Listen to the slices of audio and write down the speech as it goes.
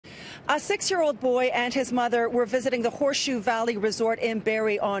A 6-year-old boy and his mother were visiting the Horseshoe Valley Resort in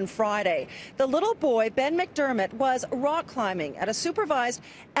Barrie on Friday. The little boy, Ben McDermott, was rock climbing at a supervised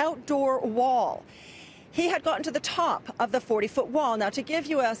outdoor wall. He had gotten to the top of the 40-foot wall. Now, to give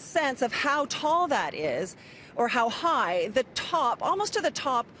you a sense of how tall that is, or how high, the top, almost to the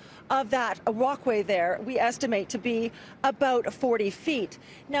top of that walkway there, we estimate to be about 40 feet.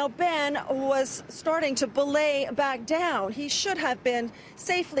 Now, Ben was starting to belay back down. He should have been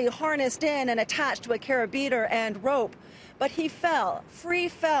safely harnessed in and attached to a carabiner and rope, but he fell, free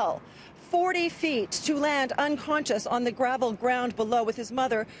fell, 40 feet to land unconscious on the gravel ground below with his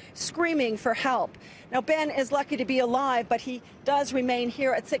mother screaming for help. Now, Ben is lucky to be alive, but he does remain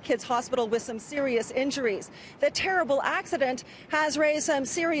here at Sick Kids Hospital with some serious injuries. The terrible accident has raised some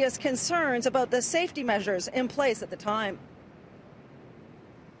serious concerns about the safety measures in place at the time.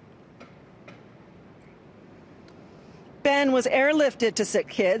 Ben was airlifted to Sick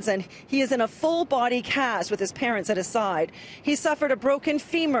Kids, and he is in a full-body cast with his parents at his side. He suffered a broken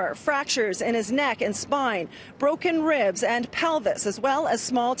femur, fractures in his neck and spine, broken ribs and pelvis, as well as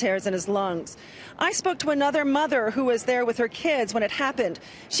small tears in his lungs. I spoke to another mother who was there with her kids when it happened.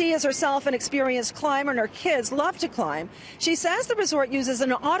 She is herself an experienced climber, and her kids love to climb. She says the resort uses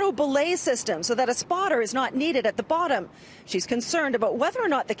an auto belay system so that a spotter is not needed at the bottom. She's concerned about whether or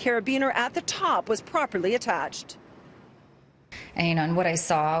not the carabiner at the top was properly attached. And, and what I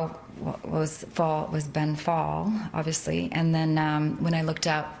saw was Ben fall, obviously. And then when I looked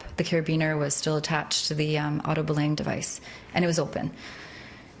up, the carabiner was still attached to the auto belaying device, and it was open.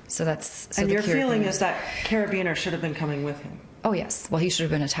 So that's. So and your feeling is that carabiner should have been coming with him? Oh yes. Well, he should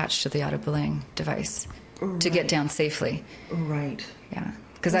have been attached to the auto belaying device to get down safely. Right. Yeah,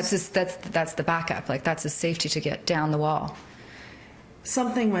 because that's the backup. Like, that's his safety to get down the wall.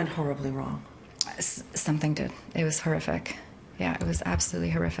 Something went horribly wrong. Something did. It was horrific. Yeah, it was absolutely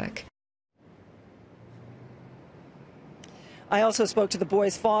horrific. I also spoke to the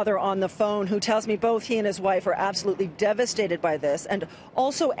boy's father on the phone, who tells me both he and his wife are absolutely devastated by this and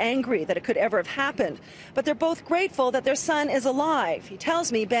also angry that it could ever have happened. But they're both grateful that their son is alive. He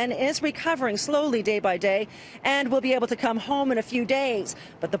tells me Ben is recovering slowly day by day and will be able to come home in a few days.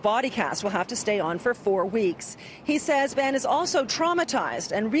 But the body cast will have to stay on for 4 weeks. He says Ben is also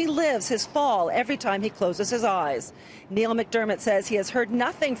traumatized and relives his fall every time he closes his eyes. Neil McDermott says he has heard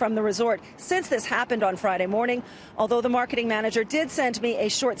nothing from the resort since this happened on Friday morning, although the marketing manager did send me a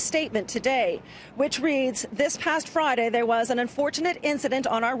short statement today, which reads, "This past Friday, there was an unfortunate incident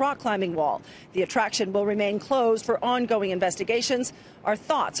on our rock climbing wall. The attraction will remain closed for ongoing investigations. Our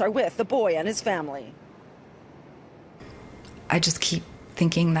thoughts are with the boy and his family." I just keep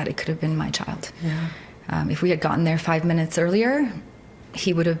thinking that it could have been my child. Yeah. If we had gotten there 5 minutes earlier,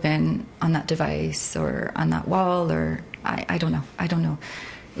 he would have been on that device or on that wall, or I don't know. I don't know.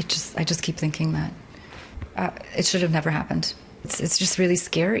 I just keep thinking that it should have never happened. It's just really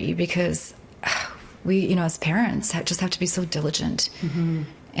scary because we, as parents, just have to be so diligent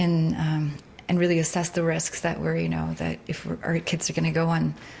and really assess the risks that that if our kids are going to go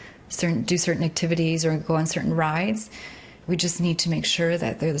on do certain activities or go on certain rides, we just need to make sure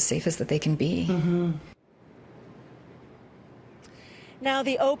that they're the safest that they can be. Now,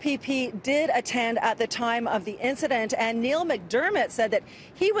 the OPP did attend at the time of the incident, and Neil McDermott said that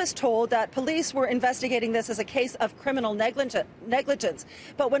he was told that police were investigating this as a case of criminal negligence.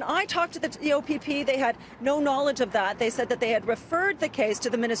 But when I talked to the OPP, they had no knowledge of that. They said that they had referred the case to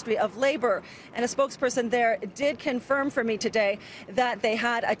the Ministry of Labour, and a spokesperson there did confirm for me today that they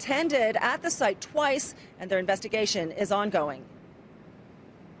had attended at the site twice, and their investigation is ongoing.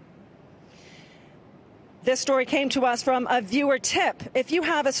 This story came to us from a viewer tip. If you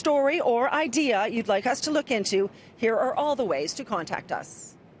have a story or idea you'd like us to look into, here are all the ways to contact us.